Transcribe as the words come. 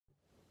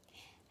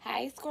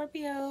Hi,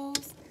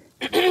 Scorpios.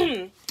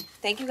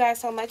 Thank you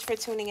guys so much for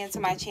tuning into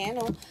my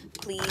channel.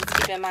 Please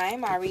keep in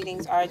mind my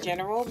readings are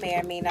general, may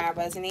or may not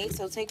resonate,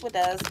 so take what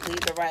does, leave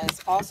the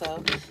rest.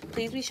 Also,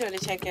 please be sure to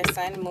check your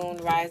sun, moon,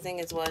 rising,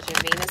 as well as your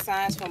Venus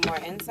signs for more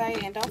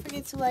insight. And don't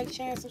forget to like,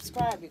 share, and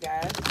subscribe, you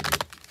guys.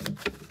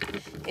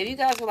 If you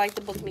guys would like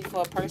to book me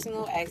for a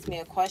personal, ask me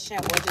a question,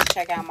 or just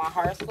check out my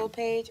horoscope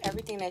page,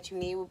 everything that you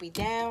need will be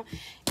down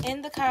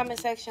in the comment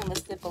section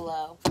listed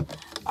below.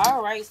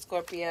 Alright,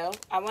 Scorpio.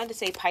 I wanted to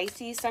say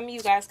Pisces. Some of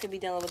you guys could be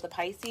dealing with the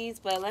Pisces,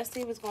 but let's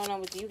see what's going on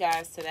with you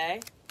guys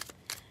today.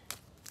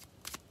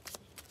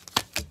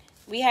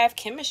 We have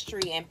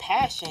chemistry and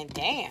passion.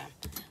 Damn.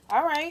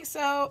 Alright,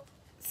 so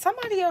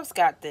somebody else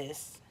got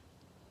this.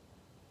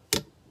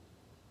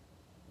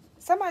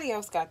 Somebody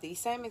else got these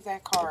same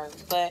exact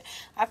cards, but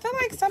I feel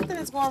like something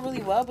is going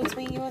really well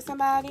between you and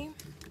somebody.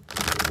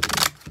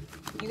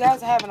 You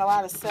guys are having a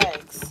lot of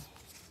sex.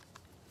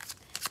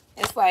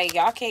 It's like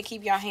y'all can't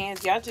keep your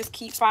hands. Y'all just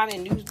keep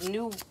finding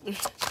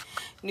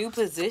new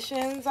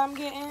positions. I'm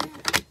getting.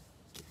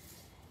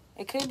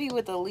 It could be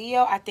with a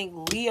Leo. I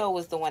think Leo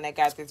was the one that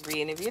got this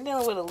reading. If you're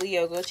dealing with a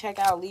Leo, go check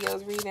out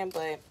Leo's reading.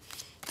 But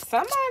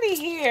somebody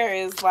here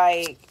is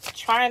like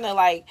trying to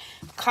like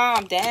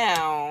calm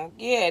down.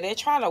 Yeah, they're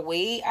trying to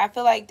wait. I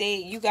feel like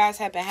you guys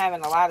have been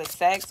having a lot of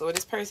sex, or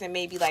this person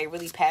may be like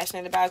really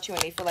passionate about you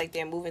and they feel like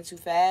they're moving too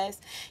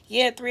fast.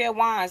 Yeah, 3 of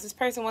Wands. This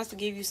person wants to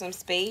give you some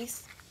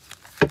space.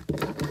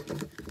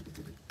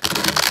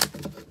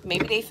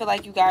 Maybe they feel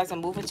like you guys are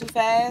moving too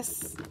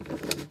fast.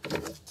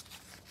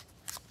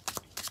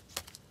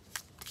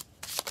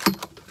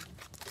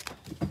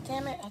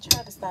 Damn it, I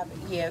tried to stop it.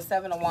 Yeah,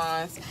 7 of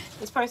Wands.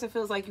 This person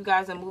feels like you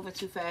guys are moving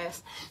too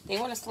fast. They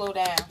want to slow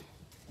down.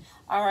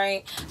 All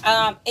right.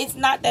 It's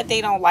not that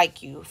they don't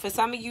like you. For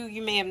some of you,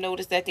 you may have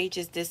noticed that they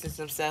just distance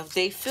themselves.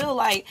 They feel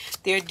like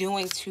they're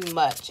doing too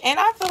much. And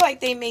I feel like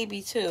they may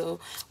be too.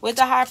 With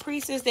the High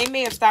Priestess, they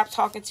may have stopped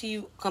talking to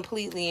you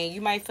completely. And you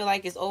might feel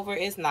like it's over.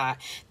 It's not.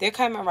 They're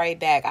coming right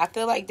back. I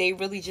feel like they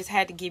really just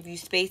had to give you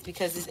space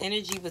because this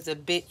energy was a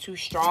bit too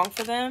strong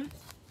for them.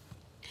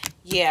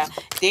 Yeah,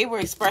 they were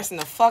expressing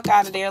the fuck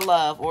out of their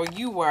love, or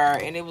you were,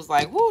 and it was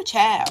like, woo,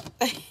 child.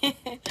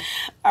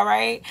 All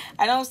right?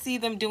 I don't see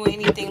them doing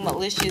anything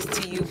malicious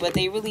to you, but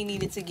they really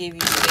needed to give you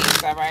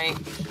space, all right?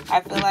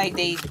 I feel like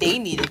they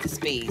needed the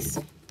space.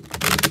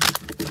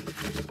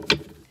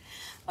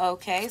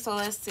 Okay, so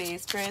let's see.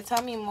 Spirit,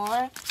 tell me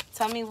more.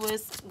 Tell me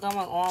what's going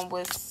on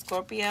with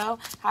Scorpio.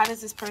 How does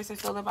this person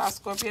feel about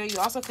Scorpio? You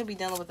also could be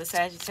dealing with a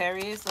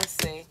Sagittarius. Let's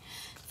see.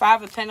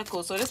 5 of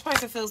Pentacles. So this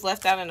person feels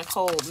left out in the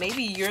cold.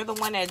 Maybe you're the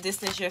one that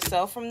distanced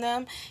yourself from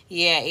them.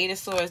 Yeah, 8 of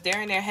Swords.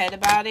 They're in their head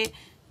about it.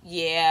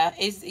 Yeah,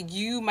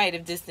 you might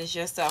have distanced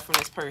yourself from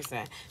this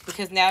person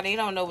because now they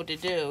don't know what to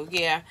do.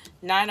 Yeah,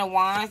 9 of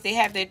Wands. They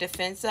have their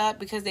defense up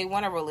because they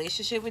want a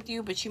relationship with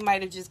you, but you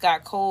might have just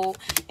got cold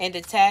and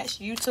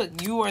detached. You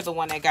are the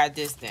one that got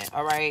distant.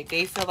 All right,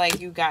 they feel like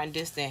you gotten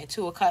distant.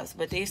 2 of Cups,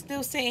 but they're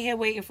still sitting here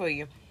waiting for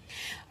you.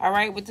 All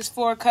right, with this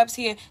 4 of Cups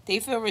here, they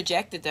feel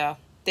rejected though.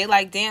 They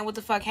like, damn, what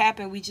the fuck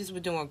happened? We just were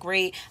doing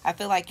great. I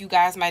feel like you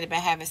guys might have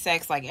been having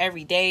sex like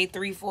every day,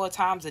 3-4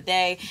 times a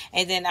day.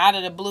 And then out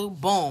of the blue,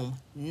 boom,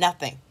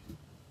 nothing.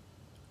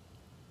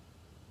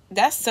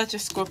 That's such a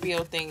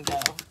Scorpio thing,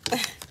 though.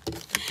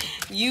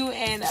 You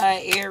and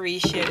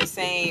Aries share the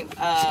same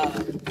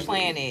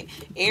planet.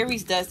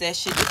 Aries does that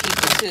shit to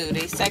people, too.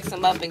 They sex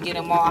them up and get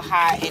them all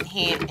hot and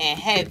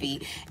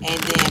heavy. And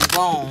then,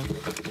 boom,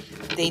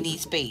 they need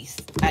space.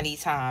 I need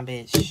time,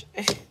 bitch.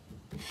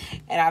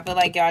 And I feel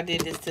like y'all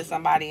did this to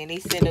somebody and they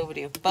sit over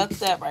there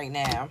fucked up right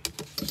now.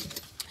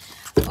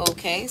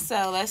 Okay,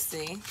 so let's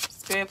see.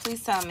 Spirit,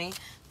 please tell me,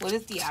 what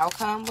is the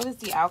outcome? What is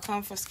the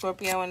outcome for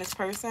Scorpio and this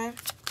person?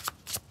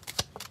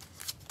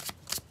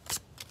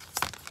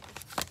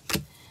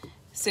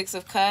 6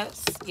 of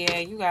Cups. Yeah,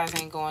 you guys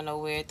ain't going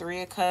nowhere.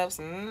 3 of Cups.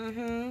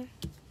 And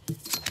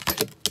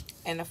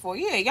the 4.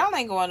 Yeah, y'all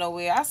ain't going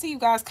nowhere. I see you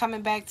guys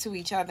coming back to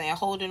each other and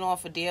holding on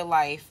for dear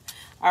life.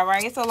 All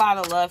right, it's a lot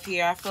of love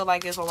here. I feel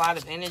like there's a lot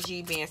of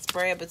energy being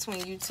spread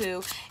between you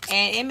two.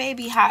 And it may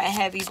be hot and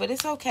heavy, but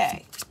it's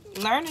okay.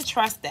 Learn to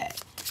trust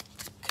that.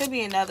 Could be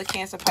another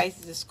Cancer,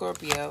 Pisces, or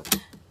Scorpio.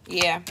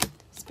 Yeah.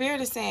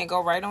 Spirit is saying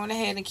go right on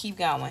ahead and keep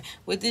going.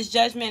 With this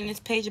Judgment and this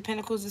Page of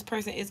Pentacles, this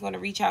person is going to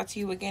reach out to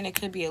you again. It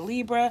could be a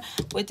Libra.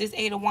 With this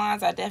 8 of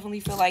Wands, I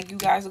definitely feel like you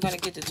guys are going to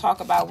get to talk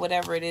about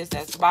whatever it is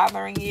that's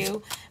bothering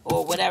you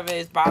or whatever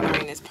is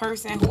bothering this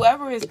person.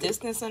 Whoever is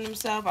distancing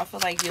themselves, I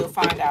feel like you'll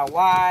find out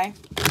why.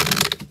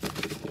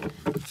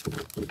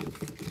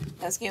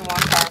 Let's get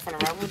one card from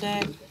the Rebel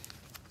deck.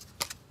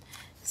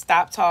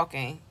 Stop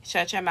talking.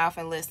 Shut your mouth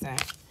and listen.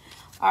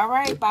 All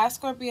right, bye,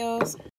 Scorpios.